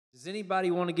Does anybody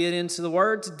want to get into the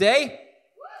Word today?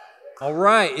 All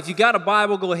right. If you got a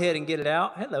Bible, go ahead and get it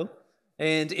out. Hello.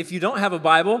 And if you don't have a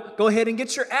Bible, go ahead and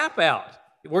get your app out.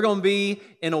 We're going to be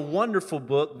in a wonderful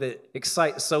book that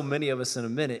excites so many of us in a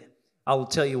minute. I'll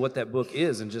tell you what that book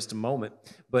is in just a moment,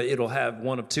 but it'll have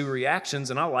one of two reactions,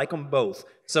 and I like them both.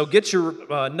 So get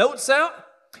your notes out,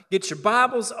 get your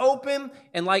Bibles open,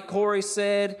 and like Corey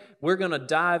said, we're going to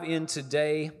dive in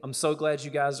today. I'm so glad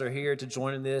you guys are here to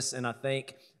join in this, and I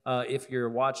think if you're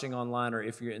watching online or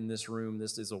if you're in this room,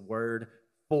 this is a word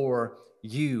for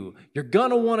you. You're going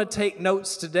to want to take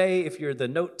notes today if you're the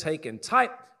note-taking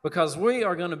type, because we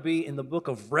are going to be in the book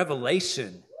of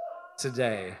Revelation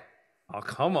today. Oh,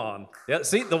 come on. Yeah,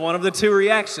 see, the one of the two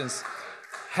reactions.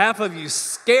 Half of you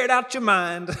scared out your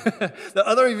mind. The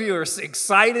other of you are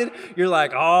excited. You're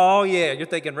like, oh, yeah. You're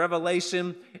thinking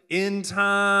Revelation, end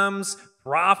times,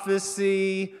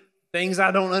 prophecy, things I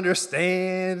don't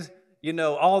understand, you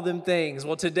know, all them things.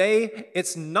 Well, today,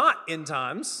 it's not end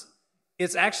times.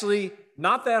 It's actually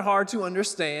not that hard to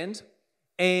understand,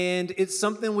 and it's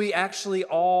something we actually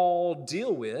all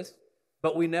deal with,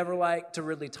 but we never like to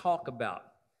really talk about.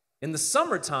 In the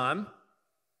summertime,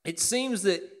 it seems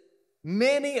that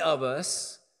many of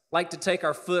us like to take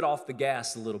our foot off the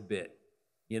gas a little bit,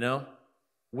 you know?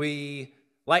 We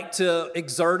like to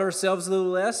exert ourselves a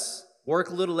little less,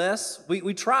 work a little less.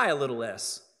 We try a little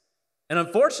less. And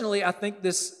unfortunately, I think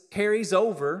this carries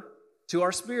over to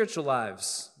our spiritual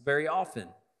lives very often.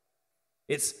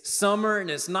 It's summer and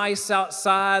it's nice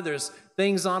outside. There's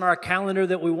things on our calendar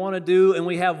that we want to do, and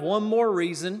we have one more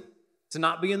reason to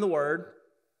not be in the Word.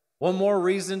 One more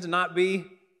reason to not be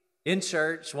in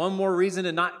church. One more reason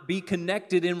to not be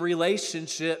connected in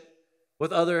relationship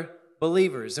with other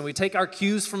believers. And we take our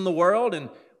cues from the world and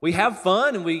we have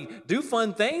fun and we do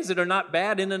fun things that are not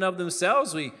bad in and of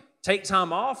themselves. We take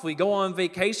time off. We go on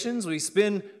vacations. We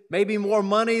spend maybe more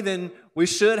money than we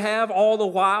should have, all the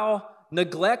while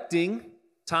neglecting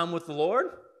time with the Lord,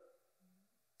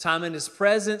 time in His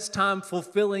presence, time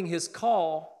fulfilling His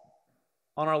call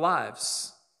on our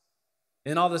lives.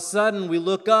 And all of a sudden, we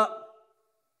look up,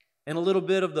 and a little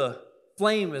bit of the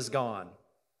flame is gone.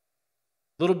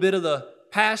 A little bit of the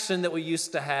passion that we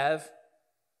used to have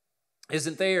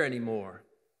isn't there anymore.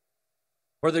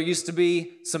 Where there used to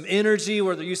be some energy,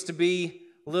 where there used to be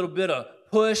a little bit of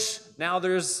push, now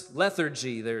there's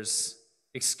lethargy, there's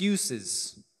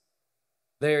excuses.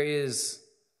 There is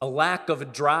a lack of a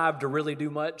drive to really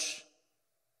do much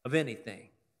of anything.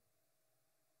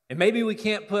 And maybe we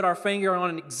can't put our finger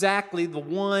on exactly the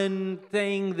one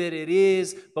thing that it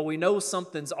is, but we know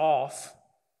something's off,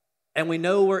 and we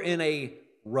know we're in a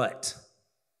rut.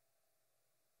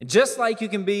 And just like you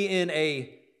can be in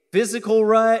a physical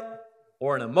rut,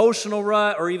 or an emotional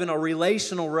rut, or even a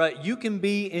relational rut, you can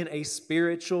be in a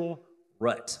spiritual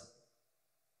rut.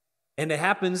 And it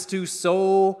happens to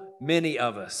so many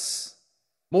of us,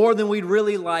 more than we'd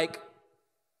really like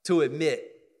to admit.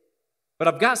 But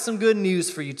I've got some good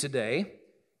news for you today.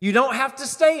 You don't have to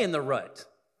stay in the rut.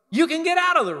 You can get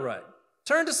out of the rut.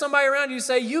 Turn to somebody around you and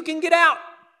say, you can get out.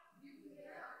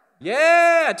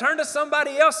 Yeah, turn to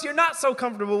somebody else you're not so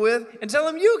comfortable with and tell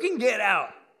them you can get out.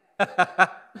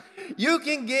 You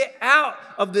can get out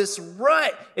of this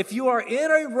rut. If you are in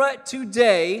a rut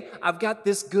today, I've got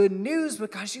this good news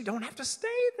because you don't have to stay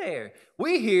there.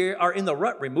 We here are in the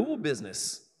rut removal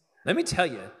business. Let me tell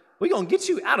you. We're going to get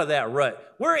you out of that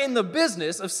rut. We're in the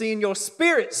business of seeing your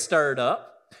spirit stirred up,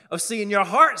 of seeing your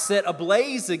heart set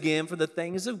ablaze again for the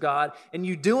things of God, and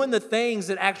you doing the things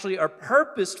that actually are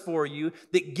purposed for you,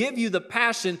 that give you the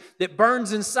passion that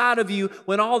burns inside of you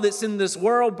when all that's in this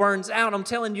world burns out. I'm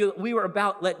telling you, we were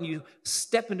about letting you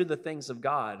step into the things of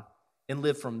God and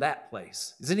live from that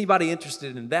place. Is anybody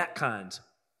interested in that kind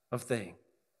of thing?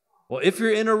 Well, if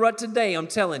you're in a rut today, I'm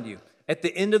telling you, at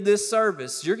the end of this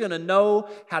service, you're going to know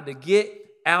how to get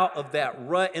out of that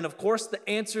rut. And of course, the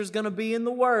answer is going to be in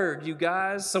the Word, you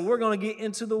guys. So we're going to get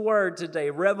into the Word today.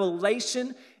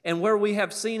 Revelation, and where we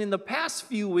have seen in the past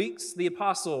few weeks, the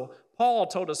Apostle Paul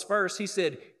told us first, he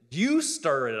said, you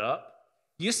stir it up.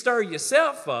 You stir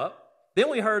yourself up. Then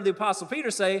we heard the Apostle Peter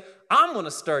say, I'm going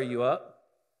to stir you up.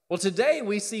 Well, today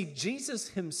we see Jesus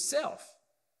himself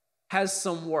has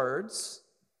some words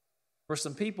for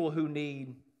some people who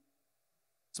need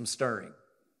some stirring.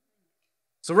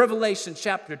 So Revelation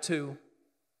chapter 2,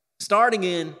 starting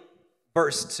in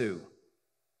verse 2.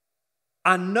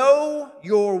 I know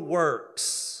your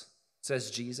works,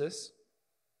 says Jesus,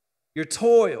 your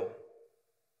toil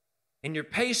and your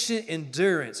patient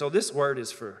endurance. So this word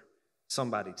is for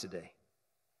somebody today.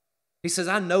 He says,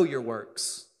 I know your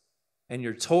works and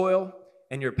your toil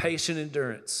and your patient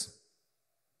endurance,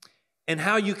 and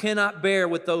how you cannot bear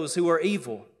with those who are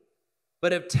evil,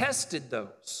 but have tested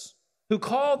those who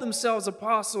call themselves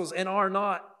apostles and are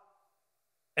not,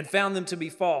 and found them to be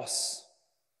false.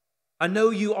 I know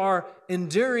you are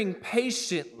enduring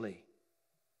patiently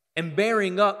and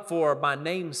bearing up for my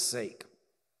name's sake,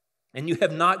 and you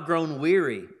have not grown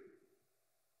weary.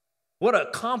 What a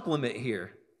compliment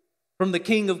here from the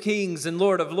King of Kings and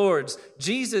Lord of Lords.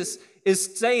 Jesus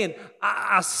is saying,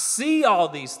 I see all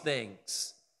these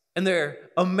things, and they're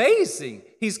amazing.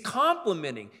 He's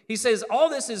complimenting. He says, all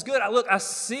this is good. I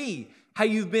see how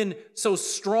you've been so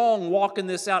strong walking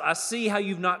this out. I see how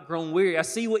you've not grown weary. I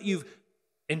see what you've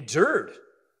endured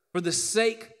for the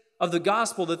sake of the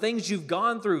gospel, the things you've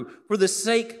gone through for the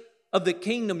sake of the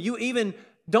kingdom. You even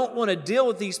don't want to deal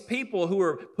with these people who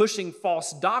are pushing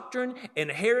false doctrine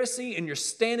and heresy, and you're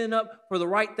standing up for the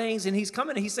right things. And he's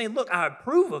coming and he's saying, look, I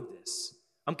approve of this.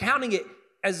 I'm counting it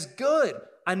as good.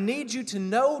 I need you to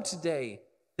know today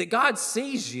that God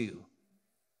sees you.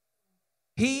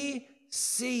 He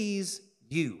sees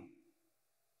you.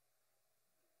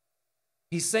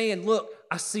 He's saying, look,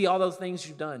 I see all those things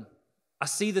you've done. I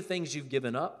see the things you've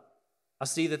given up. I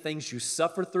see the things you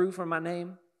suffer through for my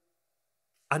name.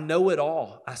 I know it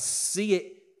all. I see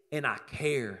it and I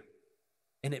care,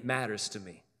 and it matters to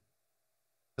me.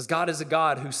 Because God is a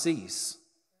God who sees.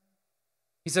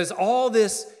 He says, all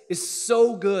this is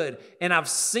so good, and I've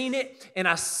seen it, and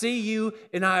I see you,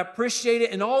 and I appreciate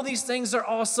it, and all these things are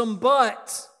awesome,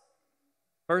 but,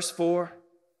 verse 4,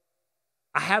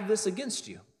 I have this against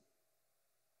you,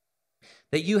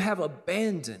 that you have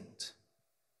abandoned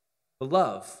the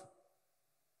love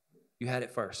you had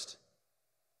at first.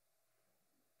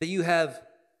 That you have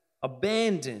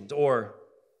abandoned or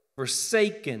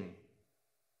forsaken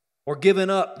or given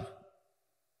up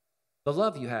the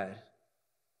love you had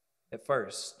at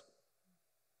first.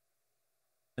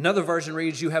 Another version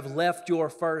reads, you have left your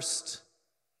first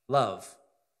love.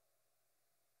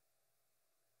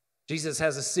 Jesus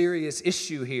has a serious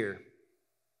issue here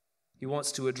he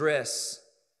wants to address.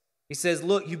 He says,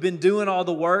 look, you've been doing all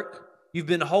the work. You've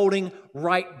been holding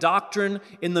right doctrine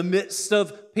in the midst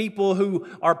of people who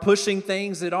are pushing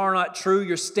things that are not true.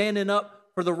 You're standing up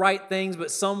for the right things, but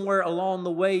somewhere along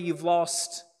the way, you've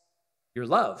lost your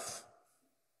love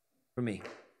for me.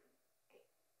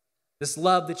 This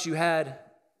love that you had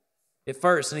at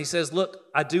first. And he says, look,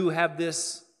 I do have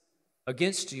this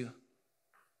against you.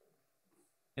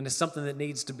 And it's something that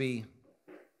needs to be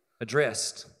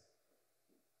addressed.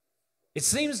 It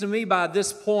seems to me by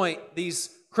this point,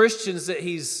 these Christians that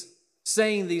he's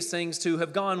saying these things to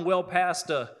have gone well past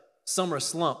a summer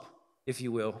slump, if you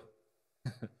will.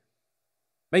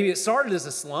 Maybe it started as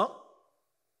a slump.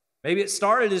 Maybe it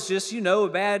started as just, a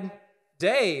bad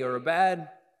day or a bad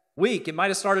week. It might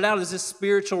have started out as this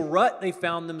spiritual rut they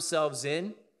found themselves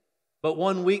in. But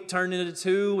 1 week turned into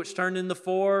 2, which turned into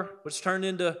 4, which turned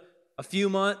into a few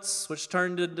months, which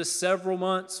turned into several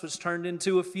months, which turned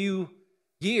into a few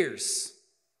years.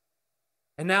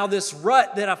 And now this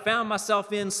rut that I found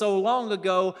myself in so long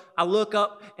ago, I look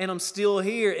up and I'm still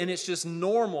here, and it's just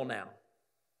normal now.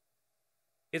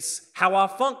 It's how I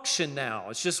function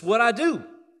now. It's just what I do.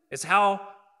 It's how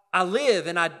I live,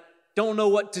 and I don't know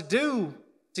what to do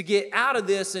to get out of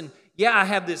this. And yeah, I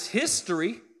have this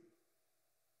history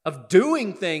of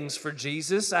doing things for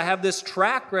Jesus. I have this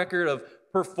track record of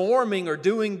performing or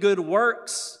doing good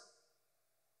works.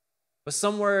 But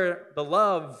somewhere the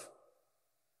love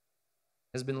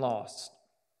has been lost.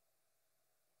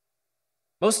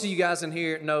 Most of you guys in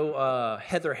here know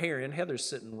Heather Heron. Heather's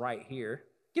sitting right here.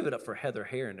 Give it up for Heather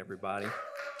Heron, everybody.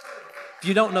 If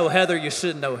you don't know Heather, you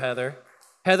should know Heather.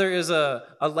 Heather is a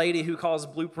lady who calls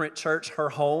Blueprint Church her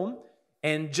home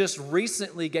and just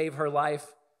recently gave her life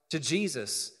to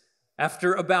Jesus.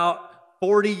 After about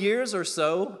 40 years or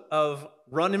so of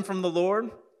running from the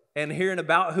Lord and hearing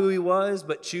about who he was,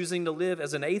 but choosing to live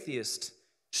as an atheist,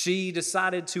 she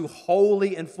decided to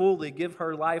wholly and fully give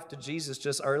her life to Jesus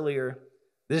just earlier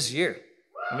this year.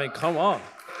 I mean, come on.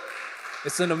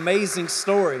 It's an amazing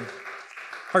story.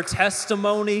 Her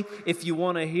testimony, if you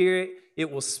want to hear it,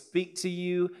 it will speak to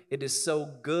you. It is so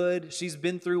good. She's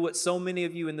been through what so many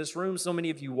of you in this room, so many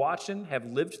of you watching have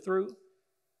lived through.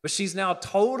 But she's now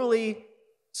totally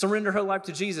surrendered her life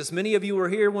to Jesus. Many of you were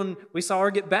here when we saw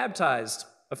her get baptized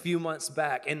a few months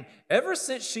back. And ever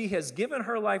since she has given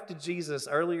her life to Jesus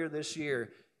earlier this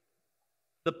year,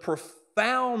 the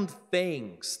profound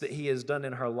things that he has done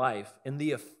in her life and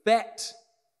the effect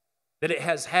that it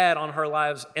has had on her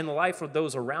lives and the life of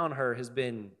those around her has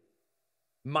been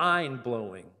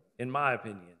mind-blowing, in my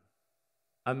opinion.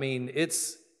 I mean,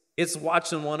 it's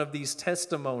watching one of these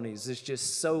testimonies is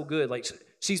just so good. Like,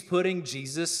 she's putting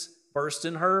Jesus first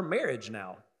in her marriage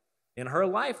now, in her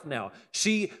life now.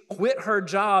 She quit her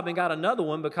job and got another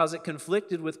one because it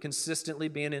conflicted with consistently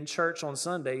being in church on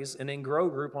Sundays and in grow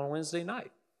group on Wednesday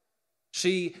night.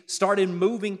 She started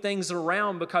moving things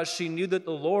around because she knew that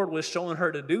the Lord was showing her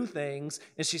to do things.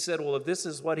 And she said, well, if this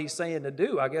is what he's saying to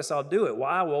do, I guess I'll do it.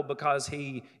 Why? Well, because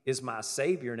he is my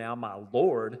Savior now, my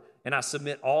Lord, and I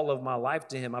submit all of my life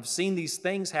to him. I've seen these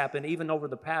things happen even over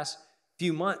the past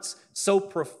few months, so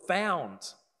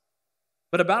profound.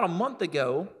 But about a month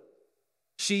ago,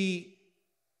 she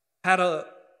had a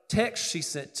text she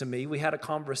sent to me. We had a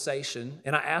conversation,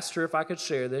 and I asked her if I could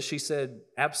share this. She said,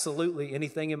 absolutely,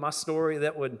 anything in my story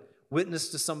that would witness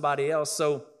to somebody else.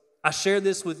 So I share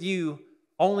this with you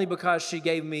only because she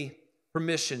gave me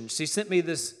permission. She sent me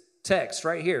this text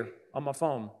right here on my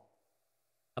phone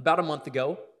about a month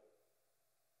ago,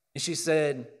 and she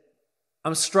said,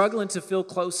 I'm struggling to feel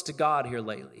close to God here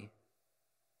lately.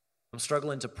 I'm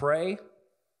struggling to pray.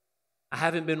 I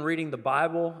haven't been reading the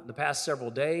Bible the past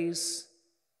several days.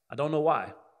 I don't know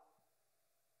why.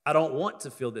 I don't want to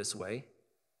feel this way.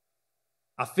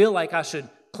 I feel like I should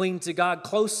cling to God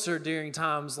closer during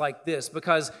times like this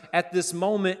because at this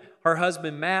moment, her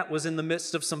husband, Matt, was in the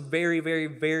midst of some very, very,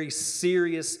 very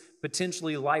serious,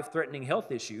 potentially life-threatening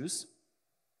health issues.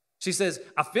 She says,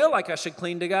 I feel like I should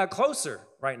cling to God closer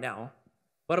right now,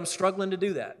 but I'm struggling to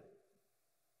do that.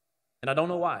 And I don't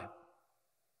know why.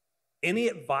 Any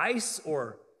advice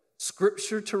or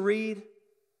scripture to read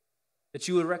that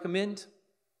you would recommend?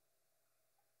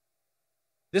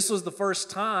 This was the first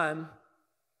time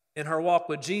in her walk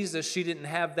with Jesus she didn't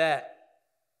have that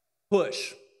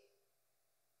push.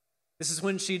 This is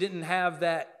when she didn't have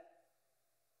that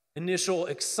initial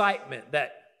excitement,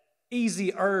 that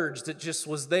easy urge that just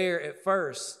was there at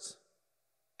first.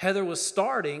 Heather was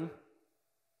starting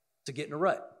to get in a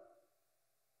rut.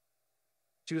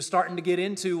 She was starting to get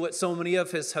into what so many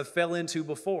of us have fell into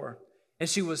before. And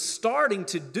she was starting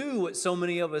to do what so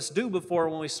many of us do before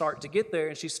when we start to get there,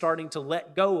 and she's starting to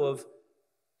let go of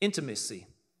intimacy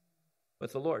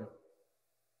with the Lord.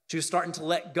 She was starting to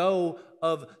let go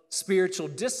of spiritual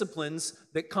disciplines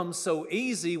that come so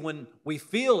easy when we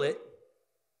feel it,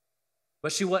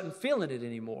 but she wasn't feeling it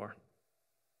anymore.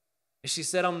 And she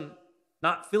said, I'm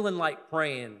not feeling like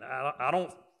praying. I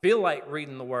don't feel like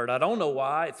reading the Word. I don't know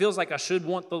why. It feels like I should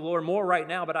want the Lord more right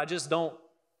now, but I just don't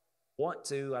want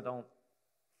to. I don't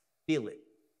feel it.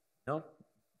 No?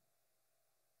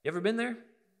 You ever been there?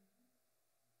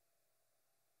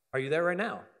 Are you there right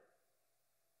now?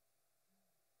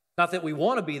 Not that we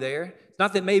want to be there. It's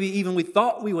not that maybe even we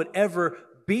thought we would ever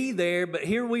be there, but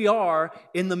here we are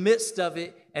in the midst of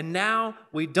it, and now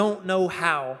we don't know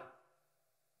how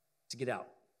to get out.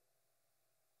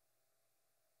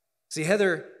 See,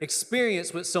 Heather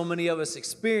experienced what so many of us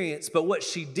experience, but what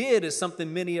she did is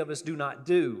something many of us do not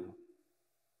do.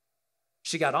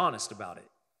 She got honest about it.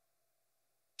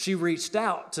 She reached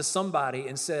out to somebody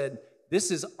and said,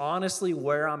 this is honestly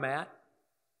where I'm at,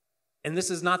 and this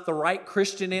is not the right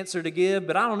Christian answer to give,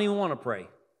 but I don't even want to pray.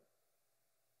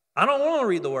 I don't want to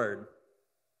read the Word.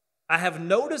 I have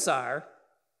no desire.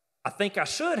 I think I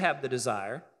should have the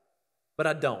desire, but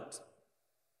I don't.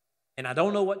 And I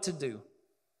don't know what to do.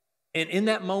 And in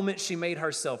that moment, she made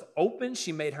herself open.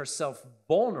 She made herself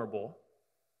vulnerable.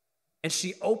 And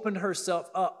she opened herself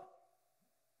up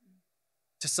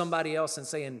to somebody else and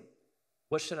saying,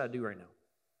 what should I do right now?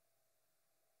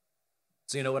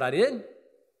 So you know what I did?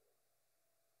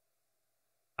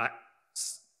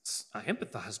 I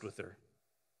empathized with her.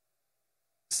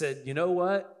 Said, you know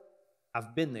what?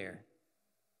 I've been there.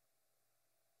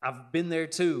 I've been there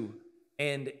too.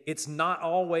 And it's not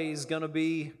always going to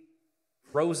be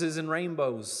roses and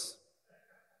rainbows.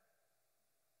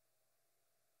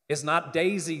 It's not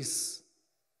daisies.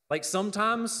 Like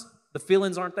sometimes the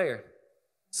feelings aren't there.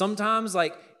 Sometimes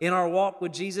like in our walk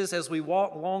with Jesus, as we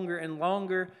walk longer and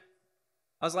longer,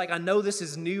 I was like, I know this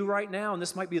is new right now, and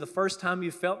this might be the first time you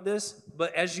felt this,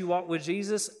 but as you walk with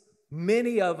Jesus,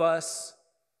 many of us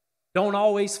don't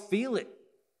always feel it.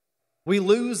 We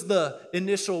lose the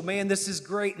initial, man, this is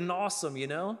great and awesome, you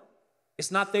know?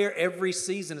 It's not there every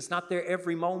season. It's not there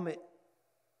every moment.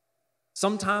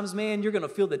 Sometimes, man, you're going to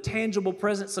feel the tangible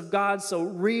presence of God so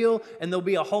real, and there'll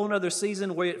be a whole nother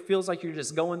season where it feels like you're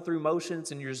just going through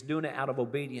motions and you're just doing it out of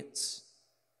obedience.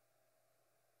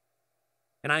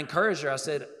 And I encouraged her. I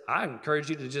said, I encourage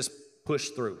you to just push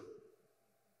through.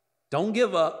 Don't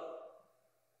give up.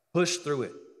 Push through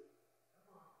it.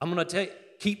 I'm going to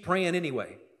keep praying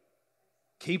anyway.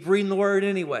 Keep reading the Word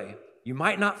anyway. You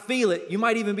might not feel it. You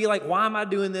might even be like, why am I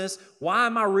doing this? Why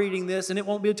am I reading this? And it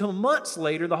won't be until months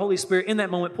later, the Holy Spirit in that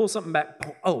moment pulls something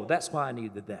back. Oh, that's why I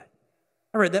needed that.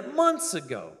 I read that months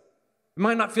ago. It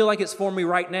might not feel like it's for me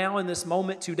right now in this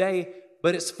moment today,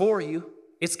 but it's for you.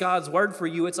 It's God's word for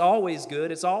you. It's always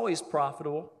good. It's always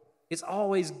profitable. It's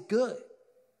always good.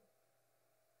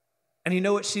 And you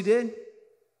know what she did?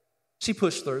 She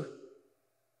pushed through.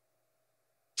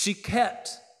 She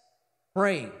kept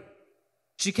praying.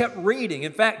 She kept reading.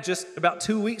 In fact, just about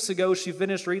 2 weeks ago, she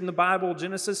finished reading the Bible,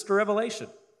 Genesis to Revelation,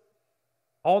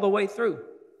 all the way through.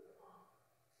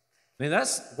 I mean,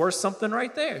 that's worth something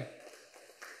right there.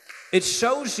 It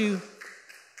shows you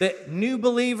that new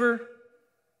believer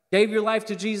gave your life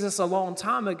to Jesus a long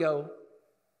time ago.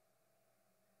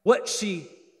 What she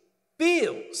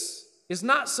feels is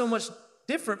not so much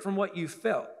different from what you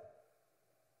felt.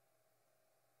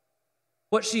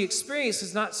 What she experienced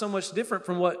is not so much different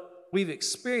from what we've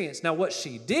experienced. Now, what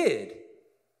she did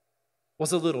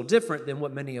was a little different than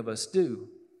what many of us do.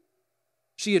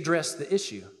 She addressed the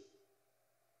issue.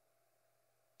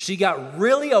 She got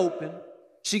really open.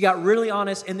 She got really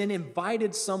honest and then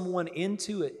invited someone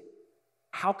into it.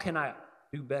 How can I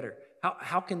do better?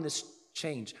 How can this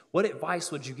change? What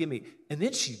advice would you give me? And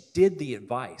then she did the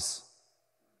advice.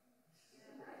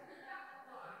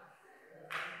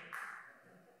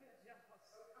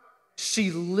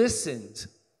 She listened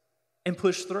and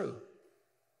pushed through.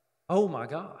 Oh my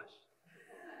gosh.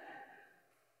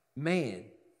 Man.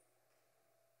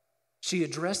 She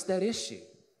addressed that issue.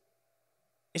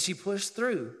 And she pushed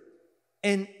through.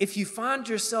 And if you find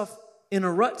yourself in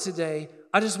a rut today,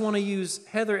 I just want to use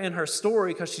Heather and her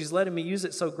story because she's letting me use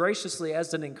it so graciously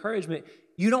as an encouragement.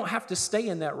 You don't have to stay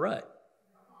in that rut.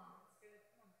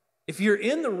 If you're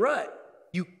in the rut,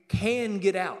 you can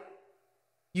get out.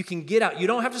 You can get out. You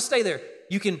don't have to stay there.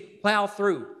 You can plow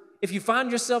through. If you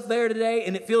find yourself there today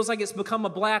and it feels like it's become a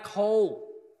black hole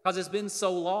because it's been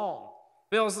so long,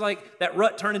 feels like that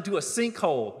rut turned into a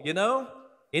sinkhole, you know?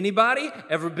 Anybody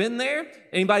ever been there?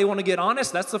 Anybody want to get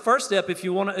honest? That's the first step if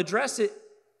you want to address it.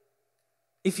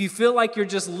 If you feel like you're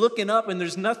just looking up and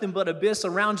there's nothing but abyss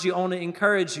around you, I want to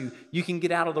encourage you. You can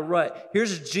get out of the rut.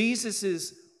 Here's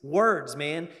Jesus's words,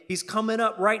 man. He's coming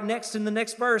up right next in the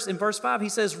next verse. In verse 5, he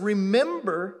says,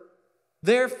 "Remember,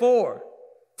 therefore,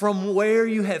 from where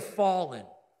you have fallen,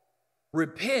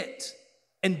 repent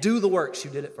and do the works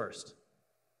you did at first."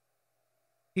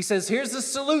 He says, here's the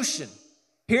solution.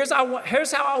 Here's how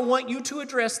I want you to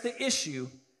address the issue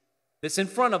that's in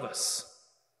front of us.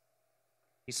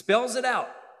 He spells it out.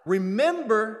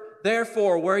 Remember,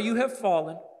 therefore, where you have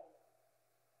fallen.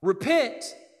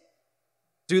 Repent.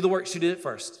 Do the works you did at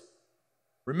first.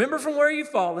 Remember from where you've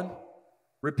fallen.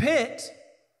 Repent.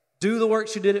 Do the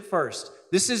works you did at first.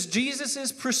 This is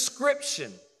Jesus'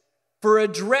 prescription for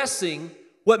addressing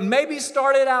what maybe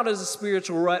started out as a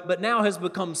spiritual rut, but now has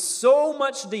become so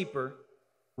much deeper.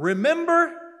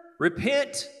 Remember,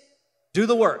 repent, do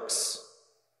the works.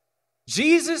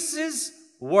 Jesus'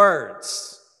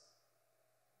 words.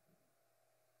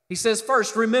 He says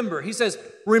first, remember. He says,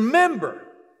 remember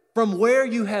from where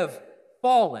you have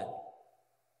fallen.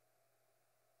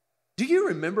 Do you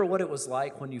remember what it was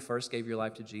like when you first gave your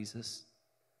life to Jesus?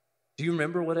 Do you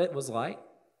remember what it was like?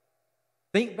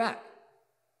 Think back.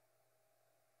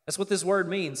 That's what this word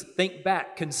means. Think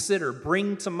back, consider,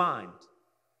 bring to mind.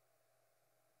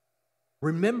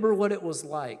 Remember what it was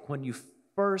like when you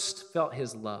first felt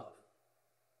his love.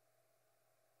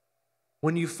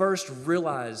 When you first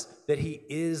realized that he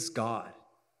is God,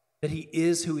 that he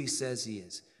is who he says he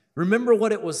is. Remember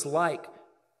what it was like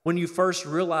when you first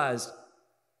realized,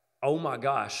 oh my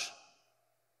gosh,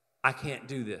 I can't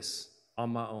do this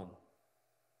on my own.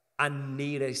 I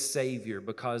need a Savior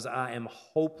because I am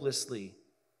hopelessly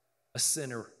a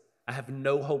sinner. I have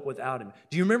no hope without him.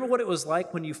 Do you remember what it was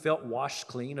like when you felt washed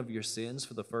clean of your sins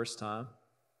for the first time?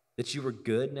 That you were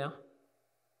good now?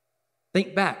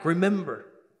 Think back, remember.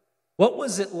 What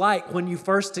was it like when you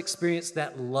first experienced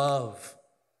that love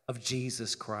of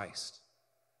Jesus Christ?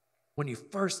 When you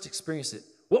first experienced it,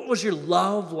 what was your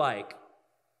love like?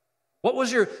 What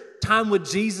was your time with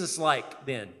Jesus like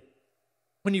then?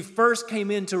 When you first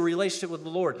came into a relationship with the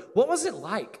Lord, what was it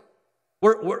like?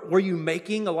 Were you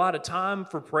making a lot of time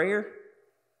for prayer?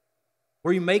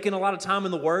 Were you making a lot of time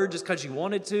in the Word just because you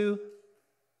wanted to?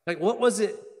 Like, what was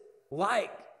it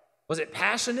like? Was it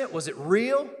passionate? Was it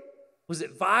real? Was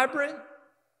it vibrant?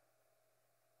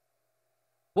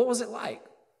 What was it like?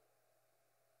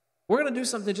 We're going to do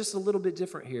something just a little bit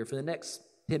different here for the next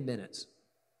 10 minutes.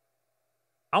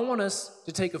 I want us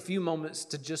to take a few moments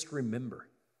to just remember.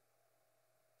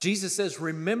 Jesus says,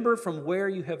 remember from where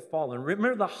you have fallen.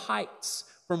 Remember the heights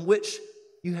from which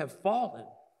you have fallen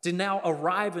to now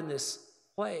arrive in this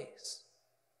place.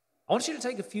 I want you to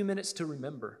take a few minutes to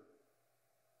remember.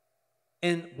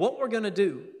 And what we're going to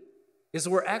do is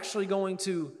we're actually going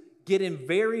to get in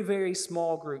very, very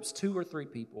small groups, 2 or 3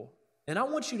 people. And I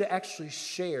want you to actually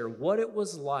share what it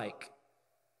was like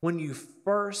when you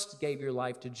first gave your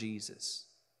life to Jesus.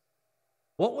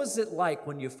 What was it like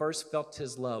when you first felt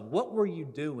his love? What were you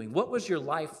doing? What was your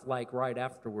life like right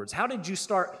afterwards? How did you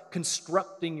start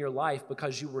constructing your life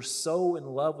because you were so in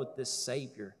love with this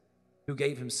Savior who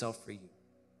gave himself for you?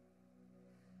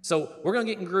 So we're going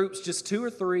to get in groups, just 2 or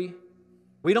 3.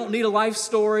 We don't need a life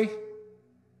story.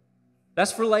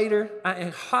 That's for later. I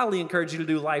highly encourage you to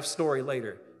do a life story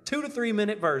later. 2 to 3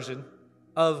 minute version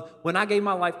of when I gave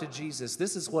my life to Jesus.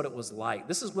 This is what it was like.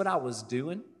 This is what I was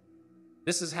doing.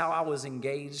 This is how I was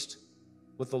engaged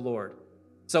with the Lord.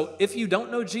 So if you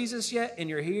don't know Jesus yet and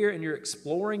you're here and you're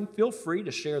exploring, feel free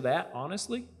to share that,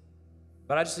 honestly.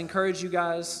 But I just encourage you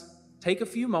guys, take a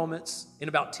few moments. In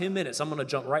about 10 minutes, I'm going to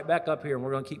jump right back up here and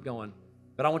we're going to keep going.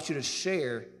 But I want you to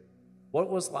share what it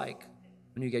was like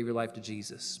when you gave your life to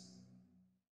Jesus.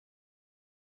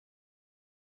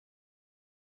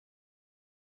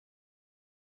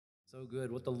 So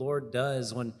good. What the Lord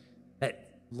does when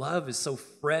that love is so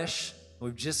fresh,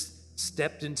 we've just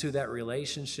stepped into that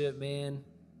relationship, man.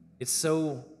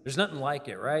 There's nothing like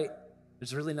it, right?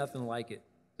 There's really nothing like it.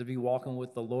 To be walking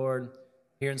with the Lord,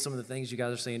 hearing some of the things you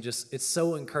guys are saying, it's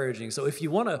so encouraging. So if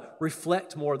you want to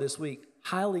reflect more this week,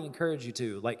 highly encourage you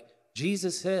to. Like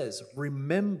Jesus says,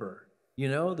 remember.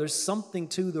 There's something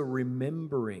to the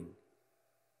remembering.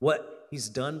 What he's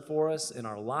done for us in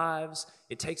our lives,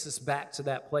 it takes us back to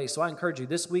that place. So I encourage you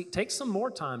this week, take some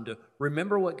more time to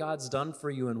remember what God's done for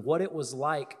you and what it was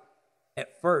like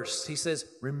at first. He says,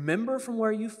 remember from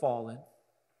where you've fallen.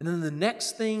 And then the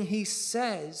next thing he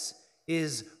says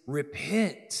is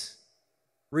repent.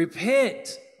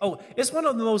 Repent. Oh, it's one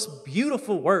of the most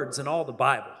beautiful words in all the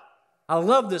Bible. I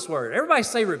love this word. Everybody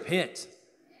say repent.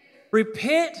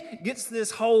 Repent gets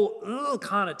this whole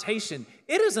connotation.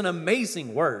 It is an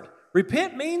amazing word.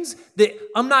 Repent means that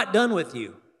I'm not done with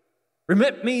you.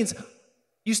 Repent means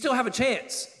you still have a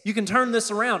chance. You can turn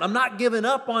this around. I'm not giving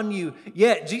up on you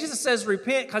yet. Jesus says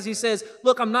repent because he says,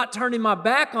 look, I'm not turning my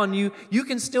back on you. You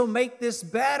can still make this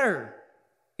better.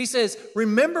 He says,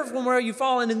 remember from where you've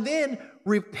fallen and then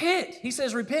repent. He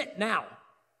says, repent now.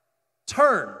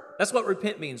 Turn. That's what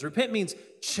repent means. Repent means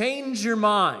change your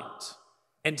mind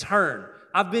and turn.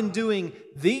 I've been doing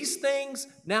these things.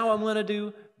 Now I'm going to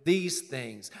do these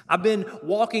things. I've been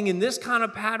walking in this kind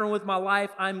of pattern with my life.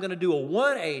 I'm going to do a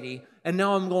 180, and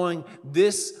now I'm going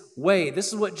this way. This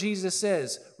is what Jesus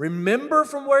says. Remember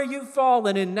from where you've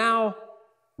fallen, and now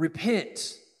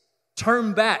repent.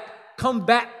 Turn back. Come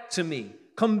back to me.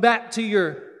 Come back to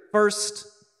your first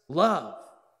love.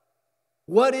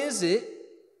 What is it?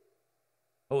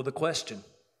 Oh, the question.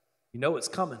 You know it's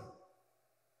coming.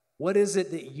 What is it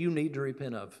that you need to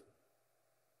repent of?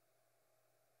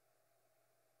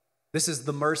 This is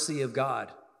the mercy of God,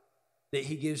 that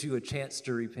he gives you a chance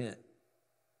to repent.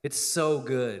 It's so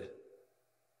good.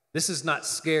 This is not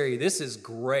scary. This is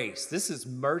grace. This is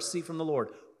mercy from the Lord.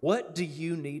 What do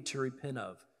you need to repent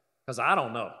of? Because I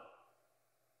don't know.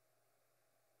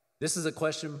 This is a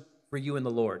question for you and the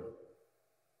Lord.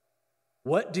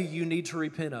 What do you need to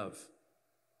repent of?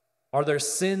 Are there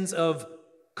sins of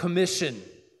commission?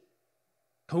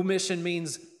 Commission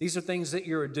means these are things that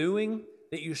you're doing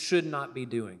that you should not be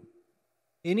doing.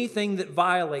 Anything that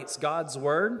violates God's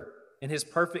word and his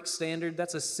perfect standard,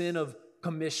 that's a sin of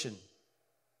commission.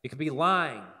 It could be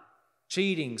lying,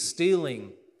 cheating,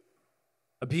 stealing,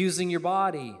 abusing your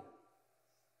body,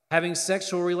 having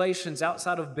sexual relations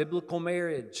outside of biblical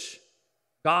marriage,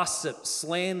 gossip,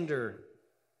 slander,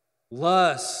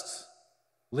 lust,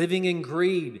 living in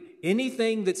greed.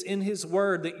 Anything that's in his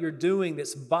word that you're doing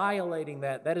that's violating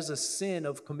that is a sin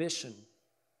of commission.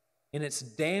 And it's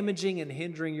damaging and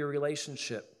hindering your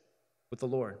relationship with the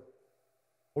Lord.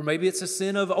 Or maybe it's a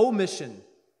sin of omission.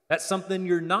 That's something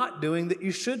you're not doing that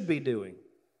you should be doing.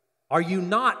 Are you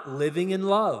not living in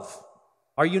love?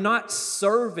 Are you not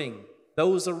serving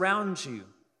those around you?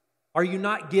 Are you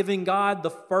not giving God the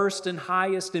first and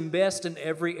highest and best in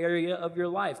every area of your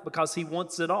life because he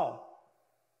wants it all?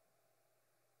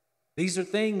 These are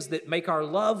things that make our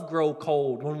love grow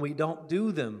cold when we don't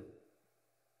do them.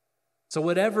 So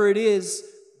whatever it is,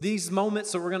 these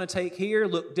moments that we're going to take here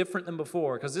look different than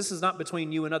before because this is not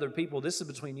between you and other people. This is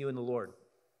between you and the Lord.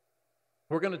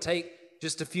 We're going to take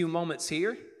just a few moments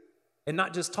here and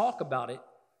not just talk about it,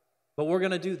 but we're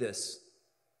going to do this.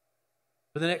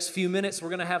 For the next few minutes, we're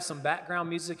going to have some background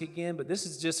music again, but this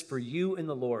is just for you and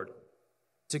the Lord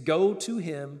to go to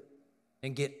him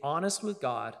and get honest with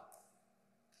God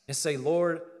and say,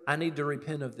 Lord, I need to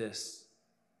repent of this.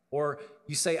 Or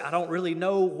you say, I don't really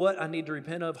know what I need to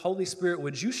repent of. Holy Spirit,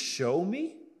 would you show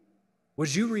me?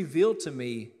 Would you reveal to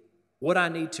me what I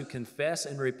need to confess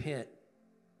and repent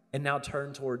and now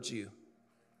turn towards you?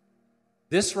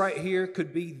 This right here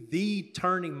could be the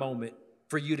turning moment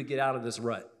for you to get out of this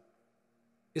rut.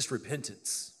 It's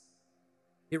repentance.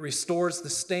 It restores the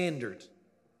standard.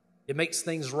 It makes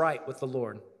things right with the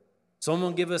Lord. So I'm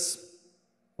going to give us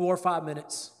 4 or 5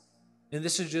 minutes, and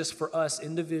this is just for us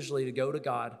individually to go to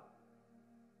God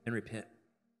and repent.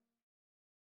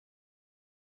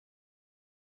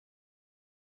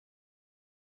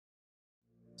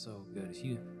 So good. If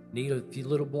you need a few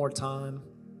little more time,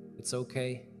 it's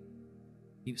okay.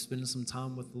 Keep spending some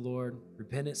time with the Lord.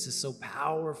 Repentance is so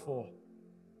powerful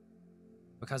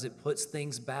because it puts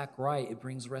things back right. It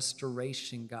brings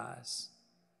restoration, guys.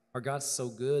 Our God's so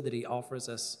good that he offers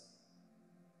us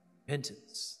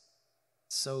repentance.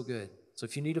 So good. So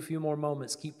if you need a few more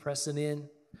moments, keep pressing in.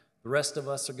 The rest of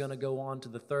us are going to go on to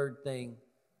the third thing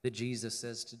that Jesus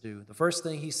says to do. The first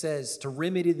thing he says to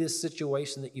remedy this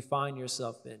situation that you find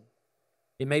yourself in.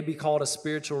 It may be called a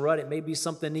spiritual rut. It may be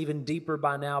something even deeper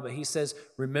by now, but he says,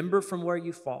 remember from where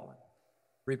you've fallen.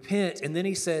 Repent. And then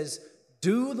he says,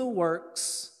 do the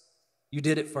works you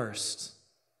did it first.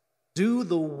 Do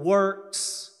the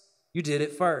works you did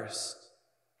it first.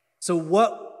 So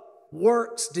what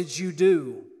works did you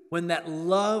do when that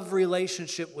love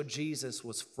relationship with Jesus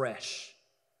was fresh?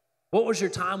 What was your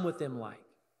time with him like?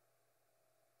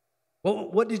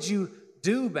 What did you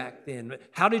do back then?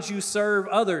 How did you serve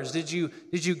others? Did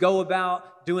you go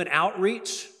about doing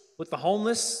outreach with the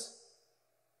homeless,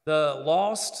 the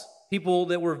lost, people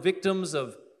that were victims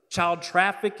of child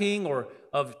trafficking or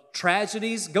of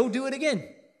tragedies? Go do it again.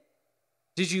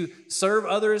 Did you serve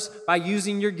others by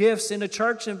using your gifts in a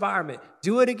church environment?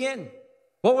 Do it again.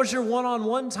 What was your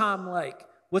one-on-one time like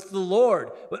with the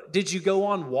Lord? Did you go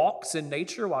on walks in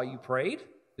nature while you prayed?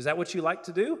 Is that what you like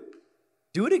to do?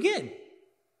 Do it again.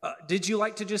 Did you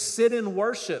like to just sit and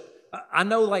worship? I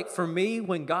know, like for me,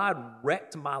 when God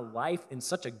wrecked my life in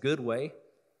such a good way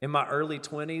in my early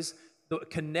 20s, the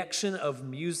connection of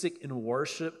music and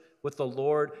worship with the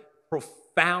Lord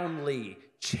profoundly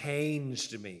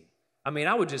changed me. I mean,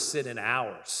 I would just sit in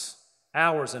hours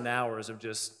and hours of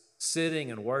just sitting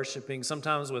and worshiping,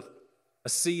 sometimes with a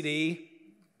CD.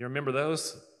 You remember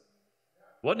those?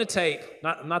 Wasn't a tape,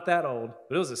 I'm not that old,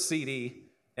 but it was a CD.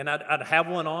 And I'd have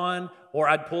one on, or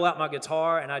I'd pull out my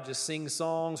guitar and I'd just sing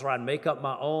songs, or I'd make up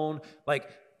my own. Like,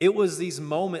 it was these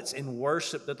moments in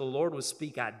worship that the Lord would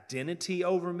speak identity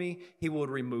over me. He would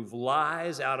remove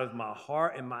lies out of my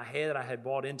heart and my head that I had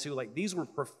bought into. Like, these were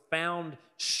profound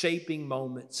shaping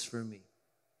moments for me.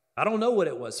 I don't know what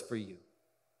it was for you.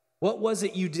 What was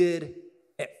it you did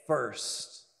at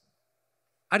first?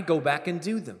 I'd go back and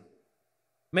do them.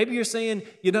 Maybe you're saying,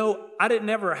 I didn't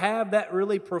ever have that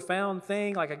really profound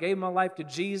thing. Like, I gave my life to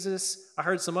Jesus. I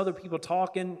heard some other people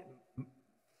talking.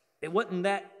 It wasn't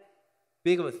that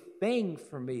big of a thing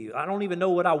for me. I don't even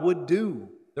know what I would do.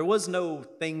 There was no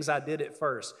things I did at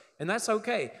first. And that's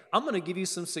okay. I'm going to give you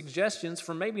some suggestions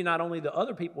for maybe not only the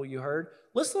other people you heard.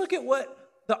 Let's look at what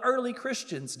the early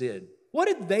Christians did. What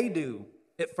did they do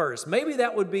at first? Maybe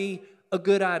that would be a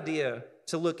good idea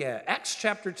to look at. Acts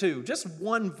chapter 2, just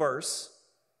one verse.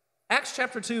 Acts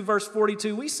chapter 2, verse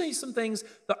 42, we see some things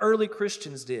the early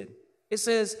Christians did. It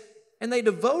says, and they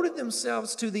devoted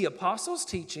themselves to the apostles'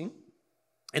 teaching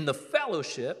and the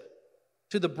fellowship,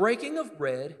 to the breaking of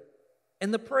bread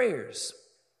and the prayers.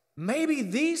 Maybe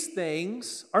these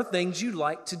things are things you'd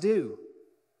like to do.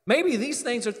 Maybe these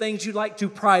things are things you'd like to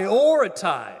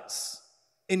prioritize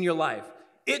in your life.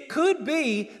 It could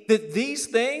be that these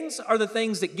things are the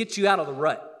things that get you out of the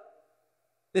rut,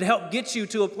 that help get you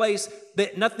to a place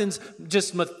that nothing's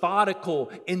just methodical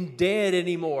and dead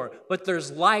anymore, but there's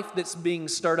life that's being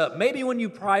stirred up. Maybe when you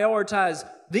prioritize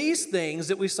these things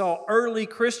that we saw early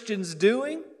Christians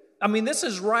doing, I mean, this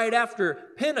is right after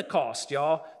Pentecost,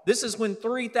 y'all. This is when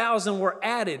 3,000 were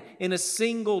added in a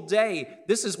single day.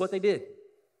 This is what they did.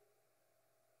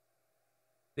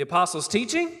 The apostles'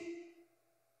 teaching,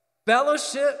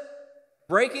 fellowship,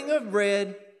 breaking of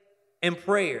bread, and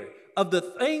prayer. Of the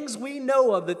things we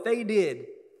know of that they did,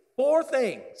 4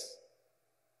 things.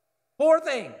 4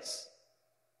 things.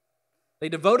 They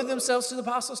devoted themselves to the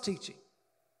apostles' teaching.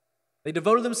 They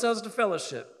devoted themselves to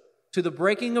fellowship, to the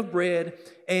breaking of bread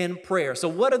and prayer. So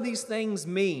what do these things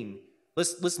mean?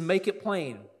 Let's make it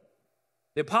plain.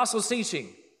 The apostles' teaching,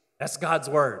 that's God's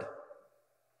word.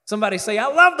 Somebody say, I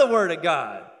love the word of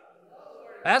God.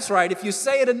 That's right. If you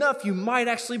say it enough, you might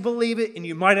actually believe it and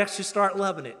you might actually start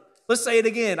loving it. Let's say it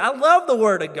again. I love the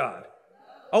word of God.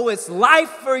 Oh, it's life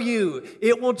for you.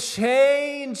 It will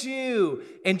change you.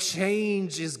 And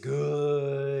change is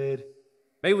good.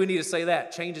 Maybe we need to say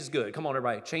that. Change is good. Come on,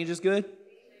 everybody. Change is good?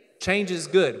 Change is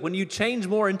good. When you change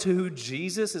more into who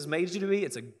Jesus has made you to be,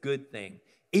 it's a good thing.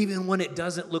 Even when it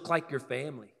doesn't look like your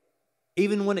family.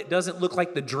 Even when it doesn't look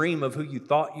like the dream of who you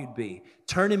thought you'd be.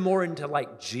 Turning more into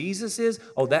like Jesus is,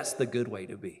 oh, that's the good way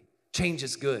to be. Change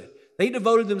is good. They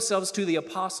devoted themselves to the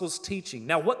apostles' teaching.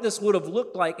 Now, what this would have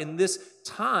looked like in this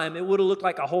time, it would have looked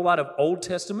like a whole lot of Old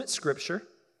Testament scripture.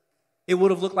 It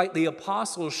would have looked like the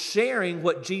apostles sharing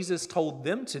what Jesus told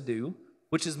them to do,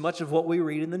 which is much of what we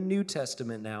read in the New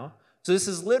Testament now. So this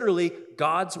is literally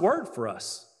God's word for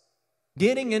us.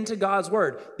 Getting into God's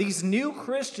word. These new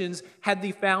Christians had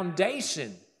the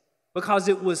foundation because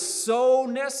it was so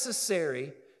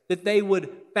necessary that they would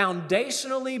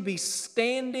foundationally be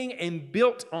standing and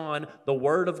built on the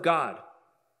word of God.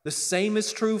 The same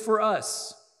is true for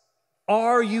us.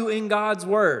 Are you in God's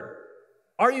word?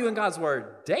 Are you in God's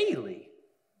word daily?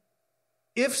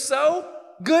 If so,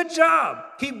 good job.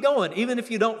 Keep going, even if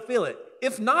you don't feel it.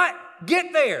 If not,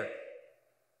 get there.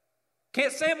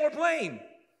 Can't say it more plain.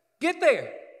 Get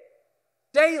there.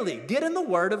 Daily. Get in the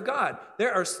Word of God.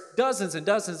 There are dozens and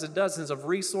dozens and dozens of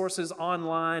resources,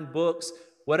 online, books,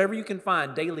 whatever you can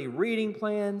find. Daily reading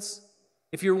plans.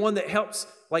 If you're one that helps,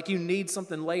 like you need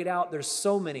something laid out, there's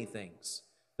so many things.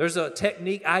 There's a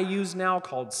technique I use now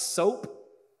called SOAP.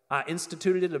 I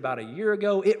instituted it about a year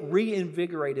ago. It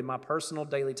reinvigorated my personal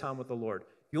daily time with the Lord.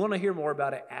 If you want to hear more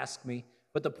about it, ask me.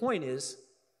 But the point is,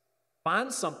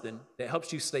 find something that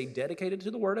helps you stay dedicated to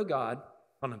the Word of God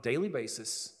on a daily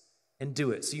basis and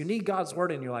do it. So you need God's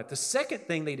word in your life. The second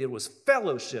thing they did was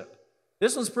fellowship.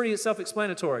 This one's pretty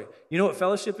self-explanatory. You know what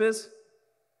fellowship is?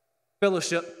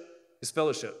 Fellowship is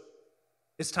fellowship.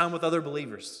 It's time with other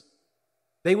believers.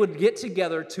 They would get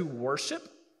together to worship,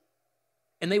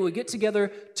 and they would get together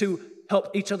to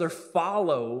help each other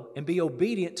follow and be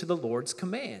obedient to the Lord's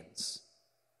commands.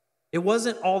 It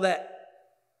wasn't all that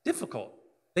difficult.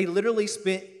 They literally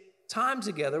spent time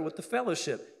together with the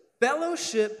fellowship.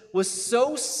 Fellowship was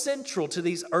so central to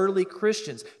these early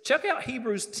Christians. Check out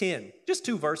Hebrews 10, just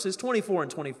 2 verses, 24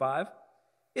 and 25.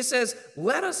 It says,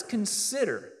 let us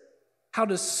consider how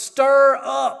to stir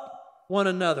up one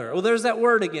another. Well, there's that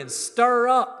word again, stir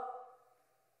up.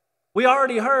 We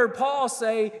already heard Paul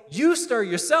say, you stir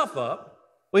yourself up.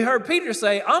 We heard Peter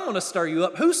say, I'm going to stir you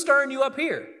up. Who's stirring you up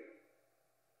here?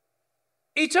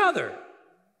 Each other,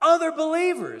 other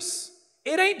believers.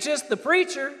 It ain't just the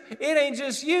preacher. It ain't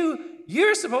just you.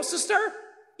 You're supposed to stir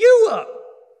you up.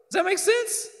 Does that make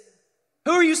sense?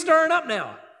 Who are you stirring up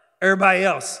now? Everybody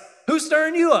else. Who's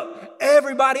stirring you up?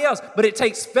 Everybody else. But it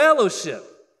takes fellowship.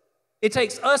 It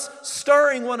takes us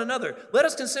stirring one another. Let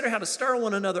us consider how to stir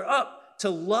one another up to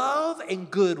love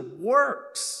and good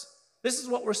works. This is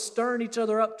what we're stirring each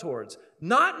other up towards.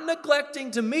 Not neglecting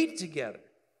to meet together,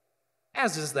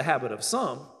 as is the habit of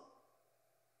some.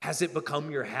 Has it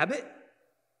become your habit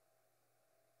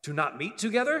to not meet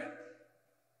together?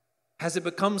 Has it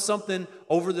become something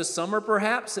over the summer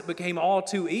perhaps that became all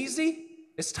too easy?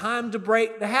 It's time to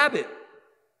break the habit.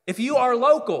 If you are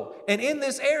local and in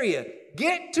this area,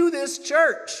 get to this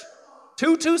church.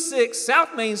 226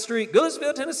 South Main Street,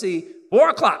 Goodlettsville, Tennessee, 4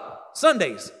 o'clock,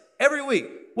 Sundays, every week.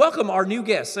 Welcome our new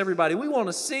guests, everybody. We want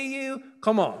to see you.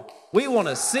 Come on. We want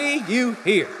to see you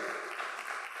here.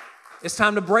 It's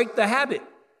time to break the habit.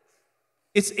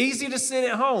 It's easy to sit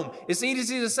at home. It's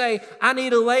easy to say, I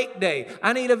need a lake day.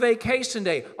 I need a vacation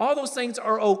day. All those things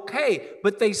are okay,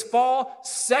 but they fall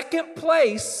second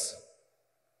place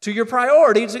to your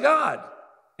priority to God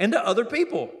and to other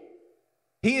people.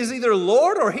 He is either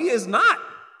Lord or he is not.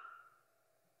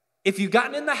 If you've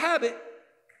gotten in the habit,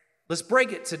 let's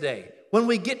break it today. When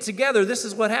we get together, this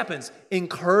is what happens.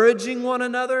 Encouraging one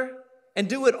another, and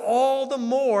do it all the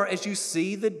more as you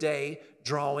see the day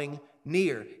drawing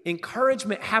near.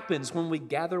 Encouragement happens when we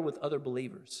gather with other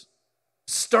believers.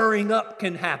 Stirring up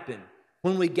can happen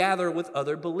when we gather with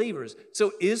other believers.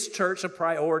 So is church a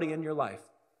priority in your life?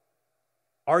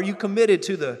 Are you committed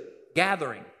to the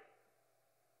gathering?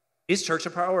 Is church a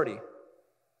priority?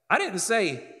 I didn't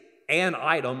say an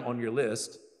item on your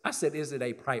list. I said, is it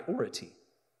a priority?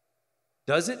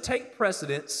 Does it take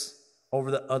precedence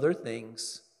over the other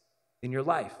things in your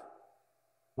life?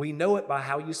 We know it by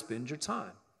how you spend your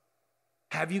time.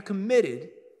 Have you committed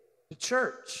to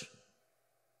church?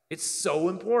 It's so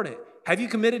important. Have you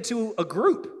committed to a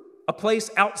group, a place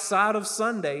outside of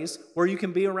Sundays where you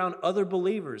can be around other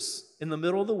believers in the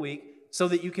middle of the week so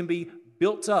that you can be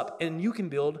built up and you can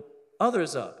build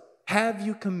others up? Have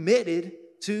you committed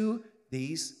to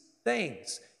these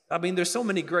things? I mean, there's so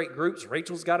many great groups.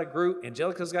 Rachel's got a group.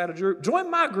 Angelica's got a group.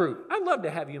 Join my group. I'd love to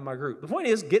have you in my group. The point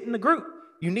is, get in the group.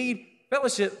 You need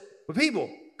fellowship with people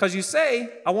because you say,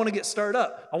 I want to get stirred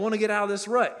up. I want to get out of this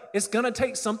rut. It's going to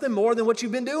take something more than what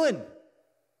you've been doing.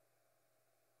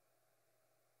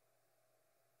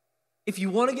 If you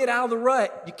want to get out of the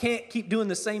rut, you can't keep doing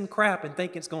the same crap and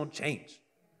think it's going to change.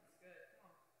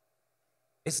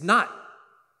 It's not.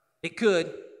 It could.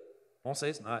 I won't say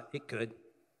it's not. It could.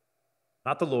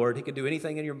 Not the Lord. He can do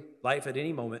anything in your life at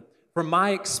any moment. From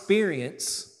my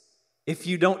experience, if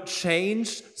you don't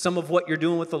change some of what you're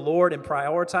doing with the Lord and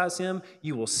prioritize Him,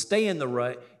 you will stay in the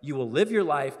rut. You will live your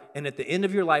life. And at the end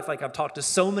of your life, like I've talked to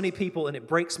so many people, and it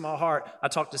breaks my heart. I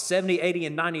talk to 70, 80,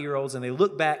 and 90-year-olds, and they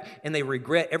look back and they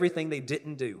regret everything they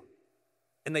didn't do.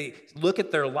 And they look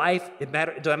at their life. It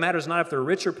matters not if they're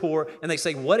rich or poor. And they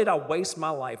say, what did I waste my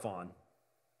life on?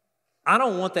 I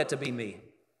don't want that to be me.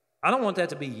 I don't want that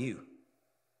to be you.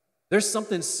 There's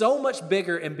something so much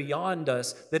bigger and beyond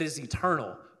us that is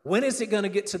eternal. When is it going to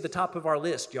get to the top of our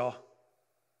list, y'all?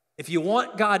 If you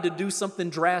want God to do something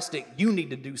drastic, you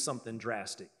need to do something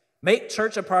drastic. Make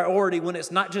church a priority when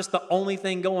it's not just the only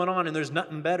thing going on and there's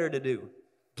nothing better to do.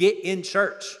 Get in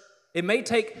church. It may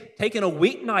take taking a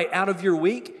weeknight out of your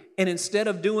week, and instead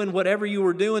of doing whatever you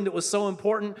were doing that was so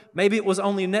important, maybe it was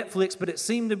only Netflix, but it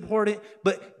seemed important,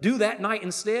 but do that night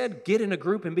instead. Get in a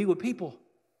group and be with people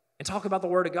and talk about the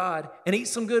Word of God and eat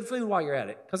some good food while you're at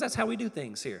it, because that's how we do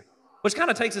things here. Which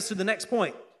kind of takes us to the next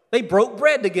point. They broke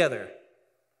bread together.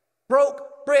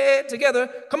 Broke bread together.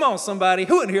 Come on, somebody.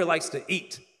 Who in here likes to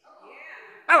eat?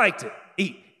 I like to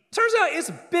eat. Turns out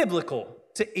it's biblical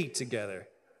to eat together.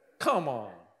 Come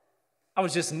on. I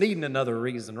was just needing another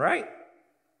reason, right?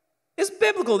 It's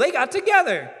biblical. They got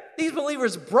together. These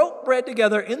believers broke bread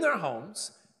together in their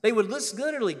homes. They would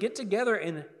literally get together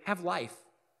and have life,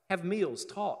 have meals,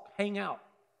 talk, hang out.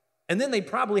 And then they'd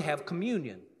probably have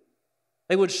communion.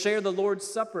 They would share the Lord's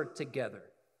Supper together.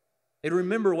 They'd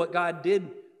remember what God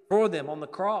did for them on the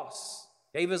cross,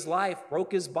 gave His life,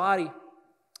 broke His body,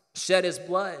 shed His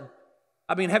blood.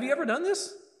 I mean, have you ever done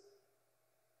this?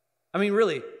 I mean,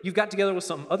 really, you've got together with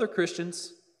some other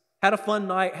Christians, had a fun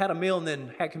night, had a meal, and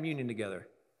then had communion together.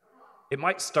 It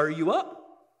might stir you up.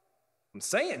 I'm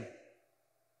saying.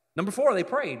 Number 4, they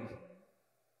prayed.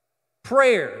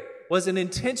 Prayer was an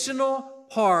intentional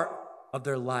part of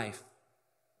their life.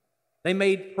 They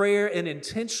made prayer an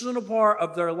intentional part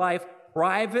of their life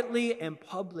privately and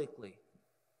publicly.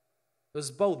 It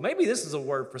was both. Maybe this is a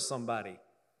word for somebody.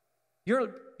 Your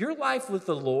life with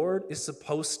the Lord is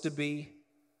supposed to be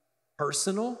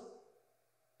personal,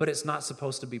 but it's not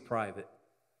supposed to be private.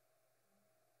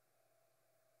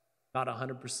 Not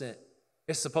 100%.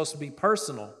 It's supposed to be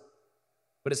personal,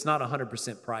 but it's not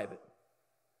 100% private.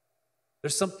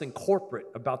 There's something corporate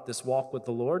about this walk with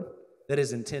the Lord that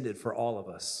is intended for all of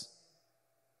us.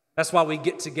 That's why we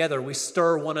get together. We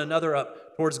stir one another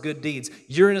up towards good deeds.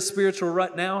 You're in a spiritual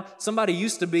rut now. Somebody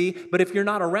used to be, but if you're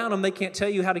not around them, they can't tell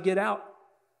you how to get out.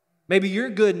 Maybe you're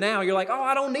good now. You're like, oh,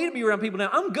 I don't need to be around people now.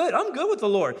 I'm good. I'm good with the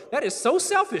Lord. That is so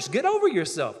selfish. Get over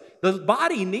yourself. The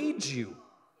body needs you.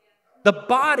 The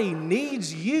body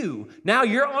needs you. Now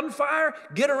you're on fire.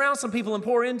 Get around some people and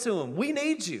pour into them. We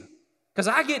need you. Because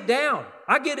I get down.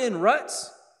 I get in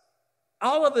ruts.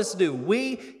 All of us do.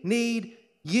 We need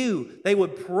you. They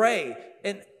would pray.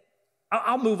 And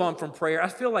I'll move on from prayer. I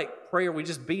feel like prayer, we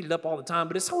just beat it up all the time,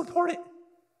 but it's so important.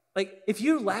 Like, if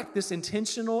you lack this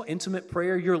intentional, intimate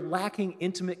prayer, you're lacking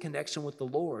intimate connection with the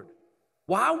Lord.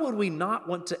 Why would we not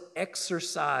want to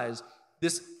exercise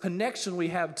this connection we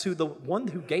have to the one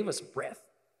who gave us breath,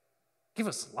 give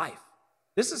us life?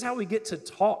 This is how we get to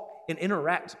talk and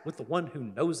interact with the one who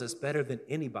knows us better than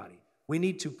anybody. We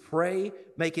need to pray,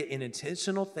 make it an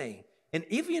intentional thing. And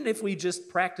even if we just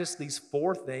practice these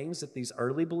 4 things that these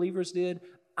early believers did,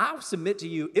 I'll submit to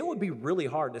you, it would be really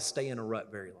hard to stay in a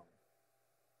rut very long.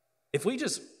 If we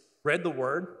just read the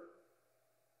Word,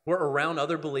 we're around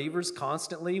other believers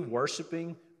constantly,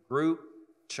 worshiping, group,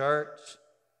 church.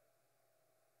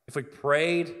 If we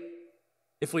prayed,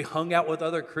 if we hung out with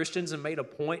other Christians and made a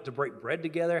point to break bread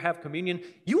together, have communion,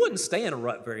 you wouldn't stay in a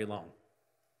rut very long.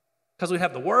 Because we'd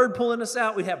have the Word pulling us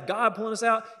out. We'd have God pulling us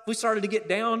out. If we started to get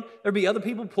down, there'd be other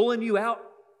people pulling you out.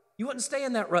 You wouldn't stay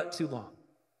in that rut too long.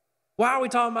 Why are we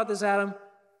talking about this, Adam?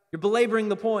 You're belaboring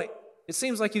the point. It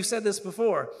seems like you've said this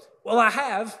before. Well, I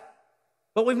have,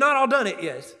 but we've not all done it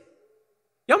yet.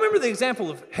 Y'all remember the example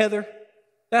of Heather?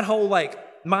 That whole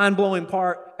mind-blowing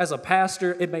part as a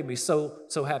pastor, it made me so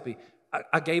happy.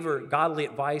 I gave her godly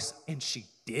advice and she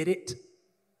did it.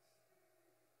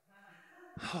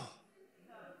 Oh,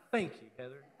 thank you,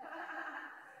 Heather.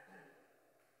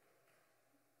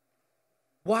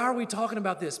 Why are we talking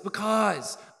about this?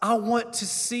 Because I want to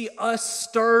see us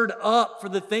stirred up for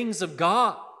the things of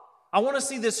God. I want to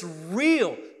see this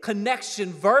real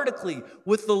connection vertically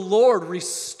with the Lord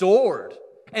restored.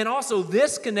 And also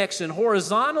this connection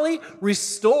horizontally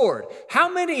restored. How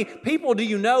many people do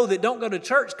you know that don't go to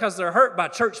church because they're hurt by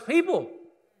church people?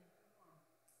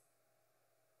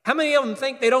 How many of them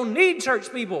think they don't need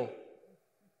church people?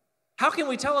 How can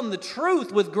we tell them the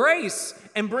truth with grace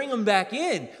and bring them back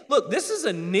in? Look, this is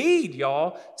a need,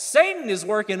 y'all. Satan is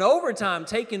working overtime,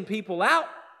 taking people out.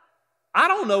 I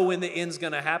don't know when the end's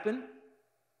going to happen,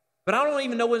 but I don't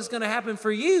even know when it's going to happen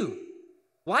for you.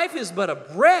 Life is but a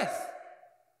breath.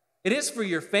 It is for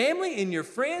your family and your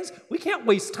friends. We can't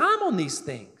waste time on these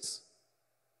things.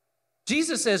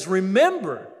 Jesus says,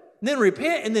 remember, then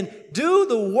repent, and then do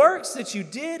the works that you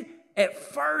did at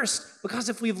first. Because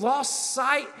if we've lost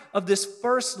sight of this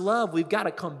first love, we've got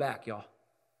to come back, y'all.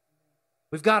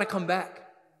 We've got to come back.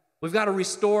 We've got to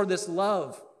restore this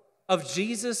love of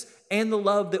Jesus and the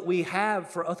love that we have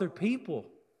for other people.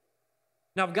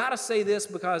 Now, I've got to say this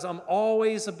because I'm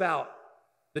always about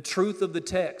the truth of the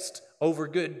text over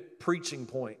good preaching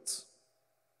points.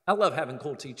 I love having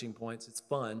cool teaching points. It's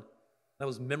fun.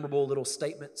 Those memorable little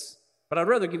statements. But I'd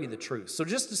rather give you the truth. So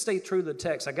just to stay true to the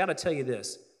text, I got to tell you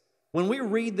this. When we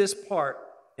read this part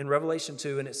in Revelation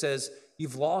 2 and it says,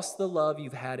 you've lost the love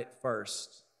you've had at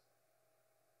first,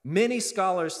 many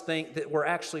scholars think that we're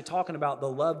actually talking about the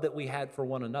love that we had for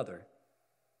one another,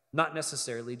 not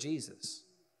necessarily Jesus.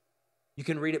 You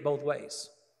can read it both ways.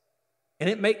 And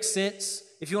it makes sense.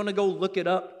 If you want to go look it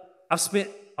up, I've spent,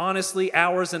 honestly,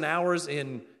 hours and hours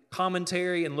in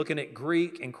commentary and looking at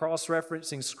Greek and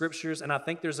cross-referencing scriptures, and I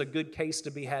think there's a good case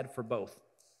to be had for both.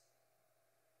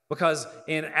 Because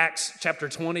in Acts chapter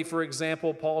 20, for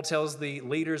example, Paul tells the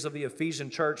leaders of the Ephesian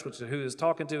church, which is who is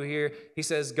talking to here, he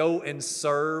says, go and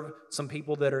serve some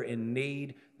people that are in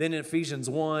need. Then in Ephesians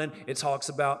 1, it talks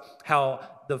about how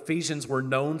the Ephesians were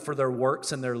known for their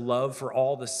works and their love for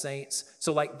all the saints.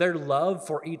 So like their love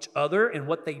for each other and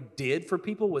what they did for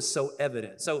people was so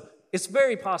evident. So it's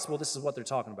very possible this is what they're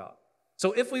talking about.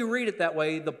 So if we read it that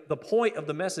way, the point of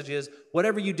the message is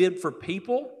whatever you did for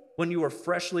people when you were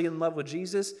freshly in love with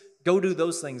Jesus, go do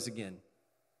those things again.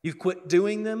 You've quit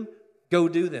doing them, go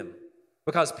do them.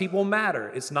 Because people matter.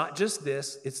 It's not just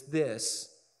this, it's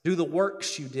this. Do the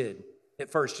works you did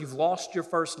at first. You've lost your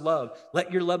first love.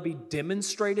 Let your love be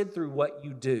demonstrated through what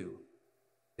you do.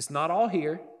 It's not all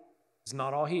here. It's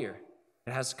not all here.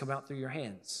 It has to come out through your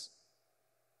hands.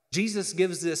 Jesus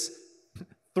gives this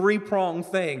three-pronged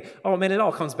thing. Oh, man, it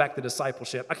all comes back to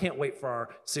discipleship. I can't wait for our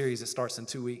series that starts in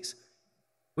 2 weeks.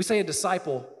 We say a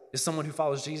disciple is someone who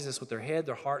follows Jesus with their head,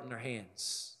 their heart, and their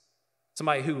hands.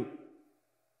 Somebody who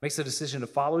makes a decision to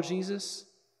follow Jesus,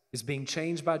 is being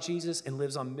changed by Jesus, and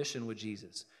lives on mission with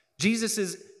Jesus.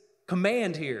 Jesus'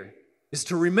 command here is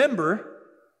to remember,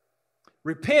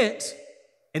 repent,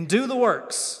 and do the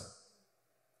works.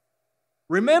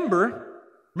 Remember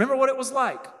what it was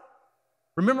like.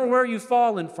 Remember where you've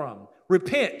fallen from.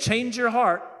 Repent, change your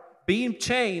heart, be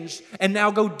changed, and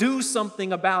now go do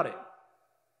something about it.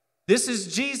 This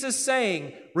is Jesus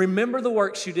saying, remember the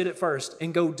works you did at first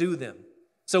and go do them.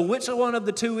 So which one of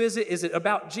the two is it? Is it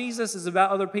about Jesus? Is it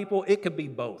about other people? It could be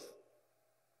both.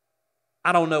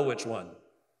 I don't know which one.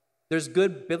 There's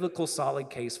good biblical solid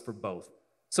case for both.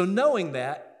 So knowing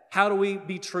that, how do we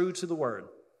be true to the word?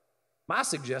 My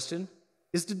suggestion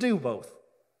is to do both.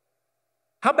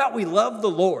 How about we love the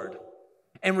Lord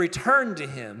and return to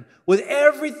him with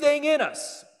everything in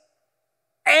us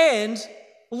and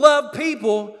love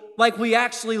people like we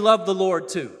actually love the Lord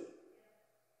too.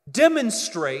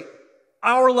 Demonstrate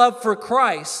our love for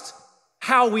Christ,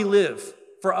 how we live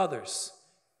for others.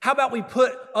 How about we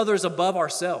put others above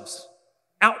ourselves?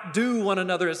 Outdo one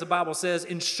another, as the Bible says,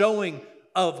 in showing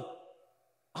of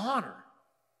honor,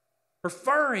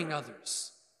 preferring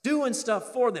others, doing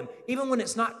stuff for them, even when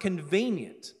it's not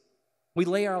convenient. We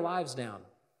lay our lives down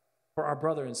for our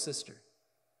brother and sister.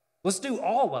 Let's do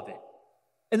all of it.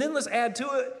 And then let's add to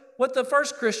it what the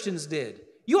first Christians did.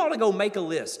 You ought to go make a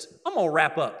list. I'm going to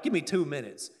wrap up. Give me 2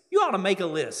 minutes. You ought to make a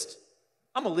list.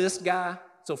 I'm a list guy,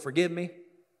 so forgive me.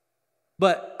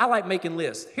 But I like making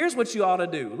lists. Here's what you ought to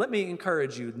do. Let me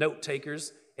encourage you, note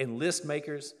takers and list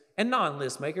makers and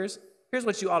non-list makers. Here's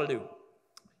what you ought to do.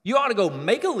 You ought to go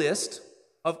make a list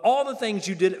of all the things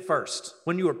you did at first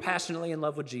when you were passionately in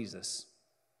love with Jesus.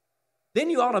 Then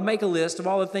you ought to make a list of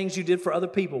all the things you did for other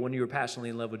people when you were passionately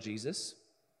in love with Jesus.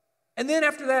 And then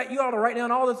after that, you ought to write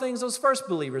down all the things those first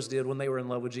believers did when they were in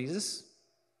love with Jesus.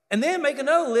 And then make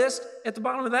another list at the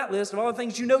bottom of that list of all the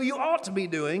things you know you ought to be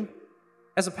doing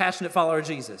as a passionate follower of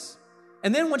Jesus.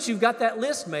 And then once you've got that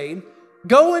list made,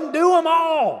 go and do them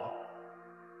all.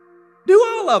 Do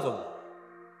all of them.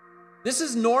 This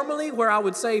is normally where I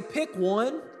would say pick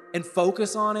one and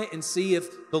focus on it and see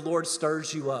if the Lord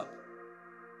stirs you up.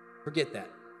 Forget that.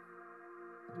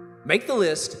 Make the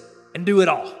list and do it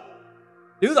all.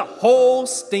 Do the whole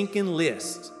stinking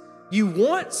list. You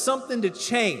want something to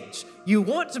change. You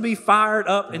want to be fired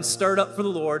up and stirred up for the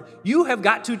Lord. You have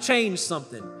got to change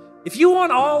something. If you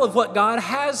want all of what God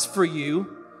has for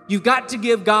you, you've got to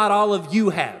give God all of you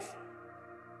have.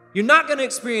 You're not going to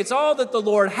experience all that the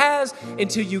Lord has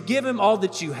until you give Him all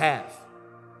that you have.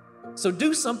 So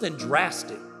do something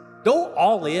drastic. Go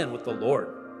all in with the Lord.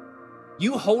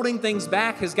 You holding things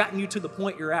back has gotten you to the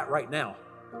point you're at right now,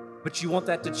 but you want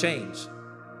that to change.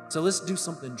 So let's do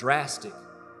something drastic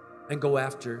and go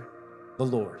after the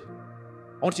Lord.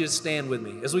 I want you to stand with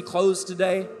me. As we close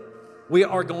today, we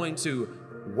are going to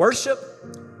worship,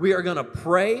 we are going to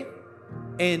pray,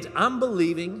 and I'm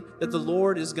believing that the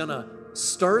Lord is going to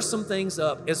stir some things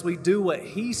up as we do what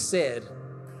He said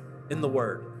in the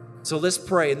Word. So let's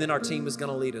pray, and then our team is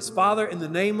going to lead us. Father, in the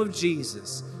name of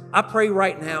Jesus, I pray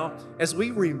right now as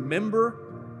we remember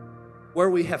where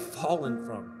we have fallen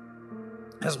from,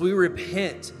 as we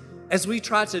repent, as we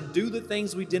try to do the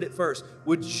things we did at first,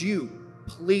 would you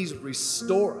please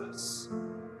restore us?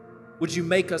 Would you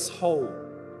make us whole?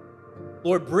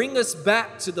 Lord, bring us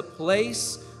back to the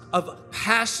place of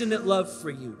passionate love for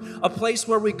you, a place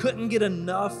where we couldn't get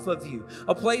enough of you,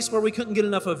 a place where we couldn't get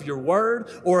enough of your word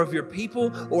or of your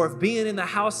people or of being in the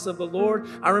house of the Lord.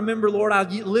 I remember, Lord, I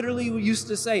literally used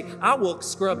to say, I will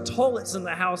scrub toilets in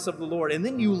the house of the Lord, and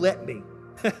then you let me.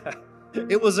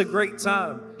 It was a great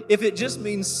time. If it just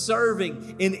means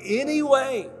serving in any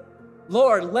way,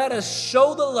 Lord, let us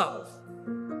show the love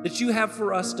that you have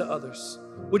for us to others.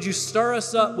 Would you stir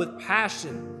us up with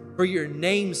passion for your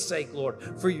name's sake,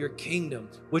 Lord, for your kingdom?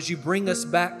 Would you bring us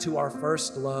back to our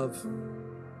first love?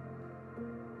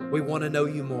 We want to know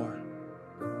you more.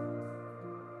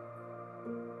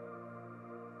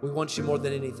 We want you more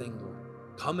than anything, Lord.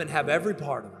 Come and have every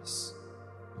part of us.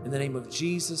 In the name of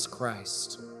Jesus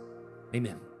Christ,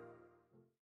 amen.